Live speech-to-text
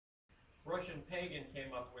BreuschPagan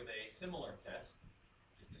came up with a similar test,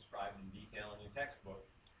 which is described in detail in your textbook.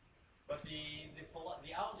 But the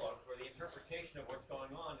outlook or the interpretation of what's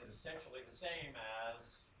going on is essentially the same as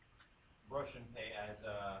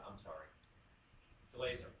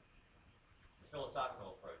Glaser. The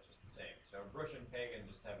philosophical approach is the same. So BreuschPagan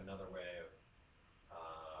just have another way of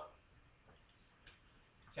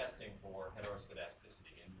testing for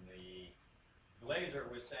heteroscedasticity. And the Glaser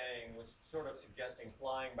was sort of suggesting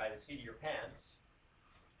flying by the seat of your pants.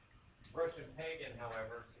 BreuschPagan,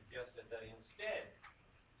 however, suggested that instead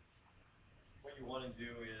what you want to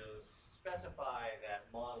do is specify that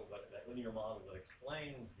model, that linear model that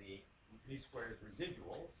explains the least squares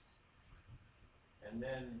residuals, and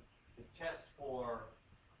then to test for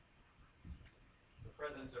the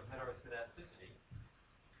presence of heteroscedasticity,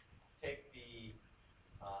 take the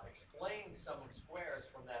explained sum of squares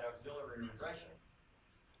from that auxiliary regression,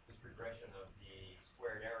 this regression of the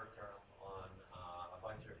squared error term on a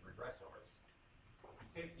bunch of regressors. You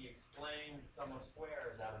take the explained sum of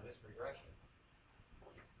squares out of this regression,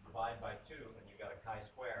 divide by 2, and you've got a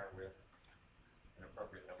chi-square with an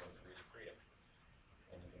appropriate number of degrees of freedom.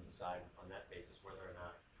 And you can decide on that basis whether or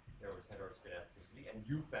not there was heteroscedasticity, and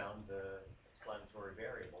you found the explanatory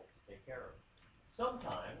variable to take care of.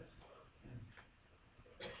 Sometimes,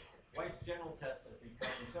 White's general test has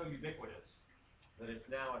become so ubiquitous that it's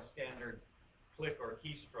now a standard click or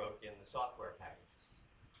keystroke in the software packages.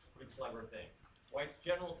 It's a pretty clever thing. White's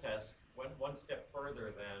general test went one step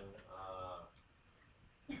further than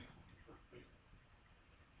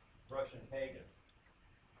BreuschPagan.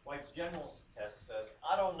 White's general test says,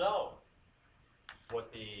 I don't know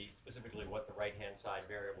specifically what the right-hand side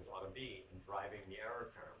variables ought to be in driving the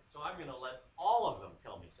error term. So I'm going to let all of them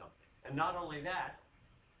tell me something. And not only that,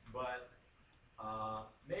 but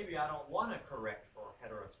maybe I don't want to correct for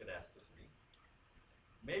heteroscedasticity.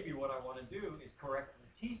 Maybe what I want to do is correct the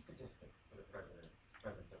t statistic for the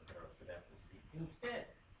presence of heteroscedasticity instead.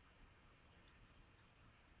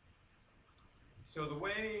 So the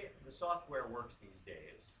way the software works these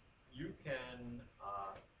days, you can,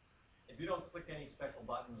 if you don't click any special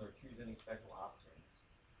buttons or choose any special options,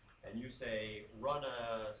 and you say, run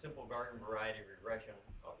a simple garden variety regression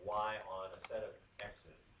of y on a set of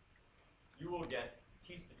x's, you will get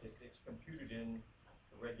t-statistics computed in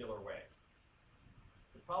the regular way.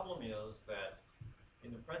 The problem is that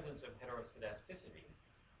in the presence of heteroscedasticity,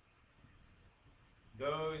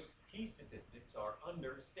 those t-statistics are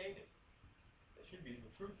understated. They should be, the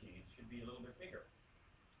true t's should be a little bit bigger.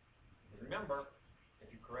 Because remember, if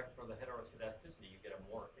you correct for the heteroscedasticity, you get a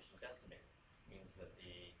more efficient estimator. It means that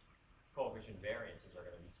the coefficient variances are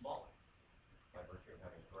going to be smaller by virtue of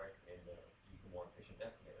having used a more efficient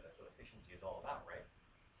estimator. That's what efficiency is all about, right?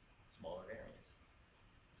 Smaller variance.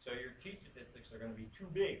 So your t-statistics are going to be too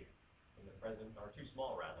big in the presence, or too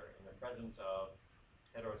small rather, in the presence of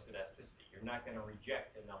heteroscedasticity. You're not going to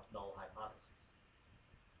reject enough null hypotheses.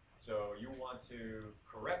 So you want to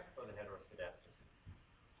correct for the heteroscedasticity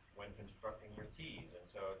when constructing your t's. And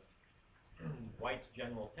so White's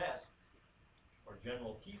general test, or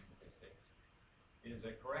general t-statistics, is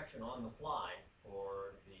a correction on the fly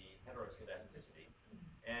for the heteroscedasticity.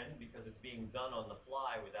 And because it's being done on the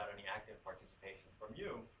fly without any active participation from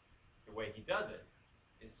you, the way he does it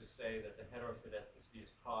is to say that the heteroscedasticity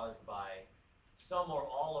is caused by some or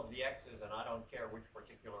all of the x's, and I don't care which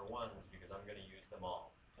particular ones because I'm going to use them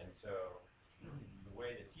all. And so the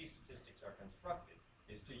way the t-statistics are constructed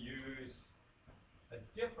is to use a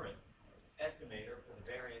different estimator for the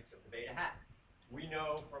variance of the beta hat. We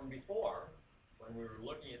know from before, when we were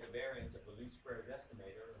looking at the variance of the least squares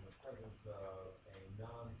estimator in the presence of a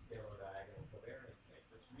non-scalar diagonal covariance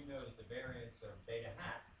matrix, we know that the variance of beta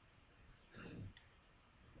hat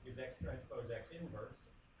is x transpose x inverse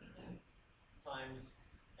times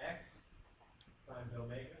x times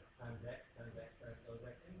omega times x transpose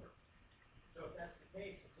x inverse. So if that's the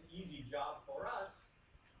case, it's an easy job for us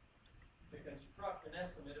to construct an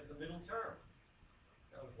estimate of the middle term.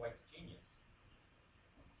 That was White's genius.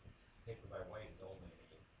 This paper by White is only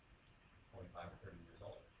 25 or 30 years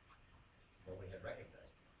old. Nobody had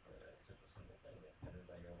recognized it. It's such a simple thing that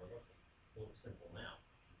everybody overlooked it. It's a little simple now.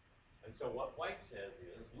 And so what White says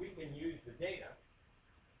is we can use the data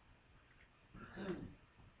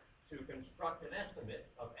to construct an estimate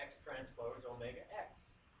of x transpose omega x.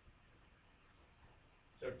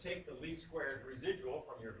 So take the least squares residual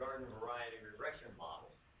from your garden variety regression model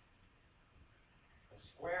and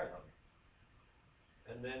square them,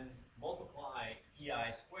 and then multiply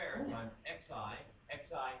EI squared times XI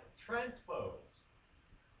transpose.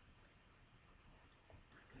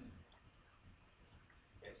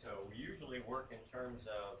 Okay, so we usually work in terms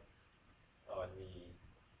of on the,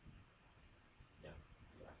 yeah,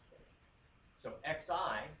 the last page. So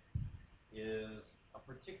xi is a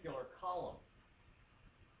particular column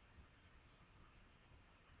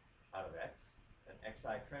out of x, and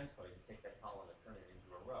xi transpose, you take that column and turn it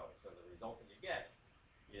into a row. So the result that you get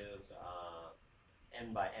is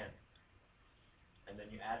n by n. And then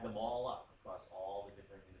you add them all up across all the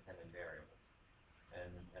different independent variables.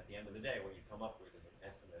 And at the end of the day, what you come up with is an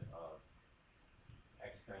estimate of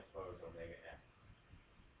x transpose omega x.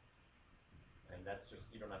 And that's just,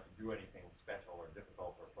 you don't have to do anything special or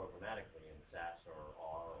difficult or programmatically in SAS or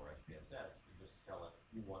R or SPSS. You just tell it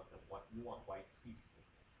you want White's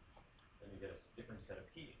t-statistics. Then you get a different set of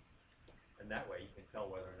t's. And that way you can tell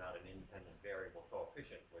whether or not an independent variable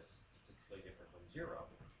coefficient was statistically different from 0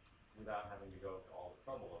 without having to go to all the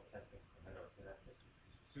trouble of testing for heteroskedasticity.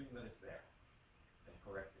 Just assume that it's there and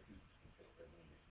correct it.